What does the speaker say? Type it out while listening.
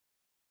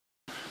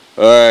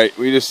Alright,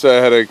 we just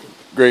had a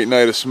great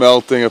night of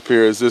smelting up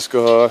here at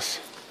Ziskahoos.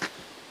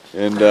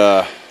 And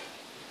I'm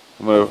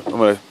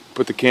gonna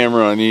put the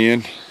camera on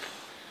Ian.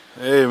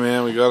 Hey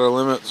man, we got our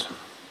limits.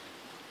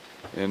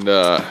 And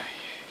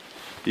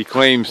he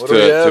claims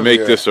to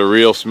make this a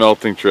real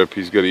smelting trip.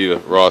 He's gonna eat a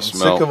raw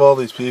smelt. Sick of all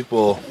these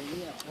people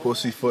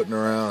pussyfooting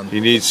around. He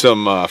needs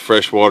some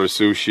freshwater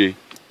sushi.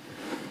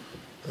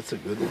 That's a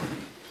good one.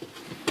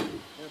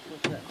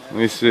 Let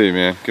me see,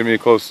 man. Give me a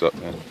close-up,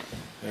 man.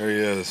 There he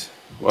is.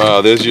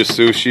 Wow, there's your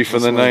sushi for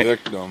the night.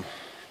 Victim.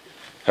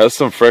 Have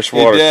some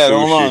freshwater Dad, sushi.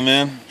 hold on,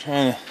 man. I'm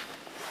trying to.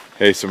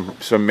 Hey,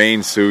 some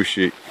Maine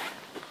sushi.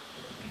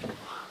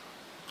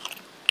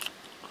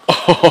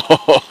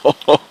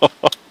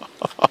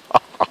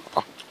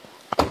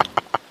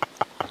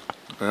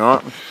 You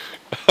know what?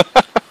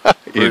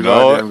 You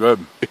know it? Good.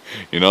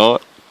 You know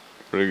it?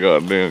 Pretty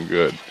goddamn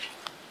good.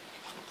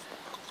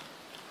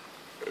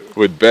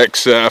 With Beck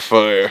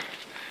Sapphire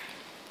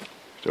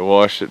to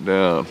wash it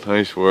down.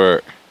 Nice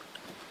work.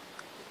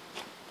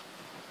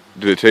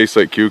 Did it taste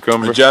like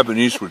cucumber? The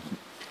Japanese would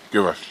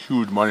give us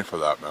huge money for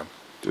that, man.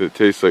 Did it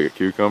taste like a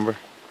cucumber?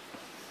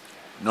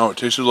 No, it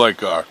tasted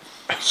like a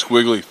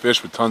squiggly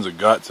fish with tons of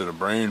guts and a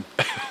brain.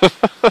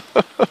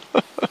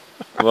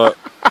 Look.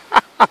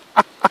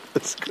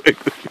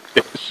 Squiggly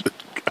fish with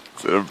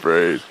guts and a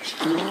brain.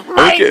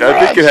 I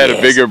think it had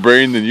a bigger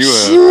brain than you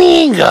have.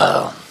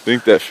 Smingo. I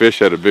think that fish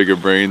had a bigger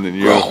brain than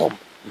you.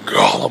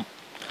 Gollum.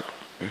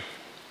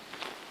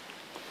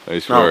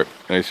 Nice work.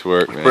 Nice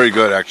work, man. Very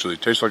good, actually.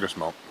 Tastes like a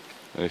smelt.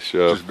 Nice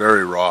job. Just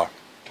very raw.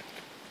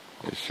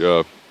 Nice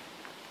job.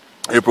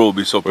 April will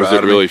be so proud Was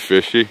it really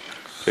fishy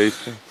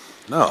tasting?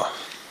 No.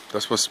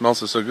 That's what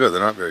smelts it so good. They're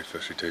not very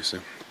fishy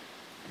tasting.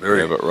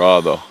 Yeah, but raw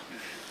though.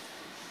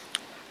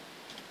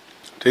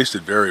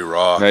 Tasted very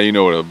raw. Now you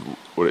know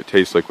what it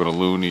tastes like when a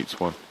loon eats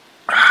one.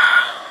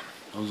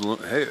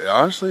 Hey,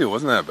 honestly, it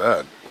wasn't that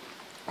bad.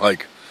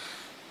 Like,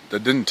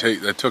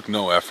 that took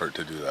no effort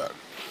to do that.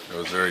 It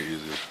was very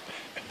easy.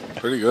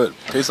 Pretty good.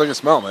 Tastes like a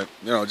smelt, man.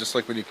 You know, just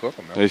like when you cook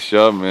them. Man. Nice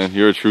job, man.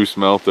 You're a true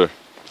smelter.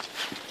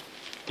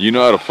 You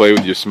know how to play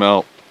with your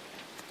smelt.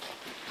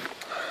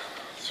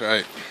 That's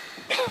right.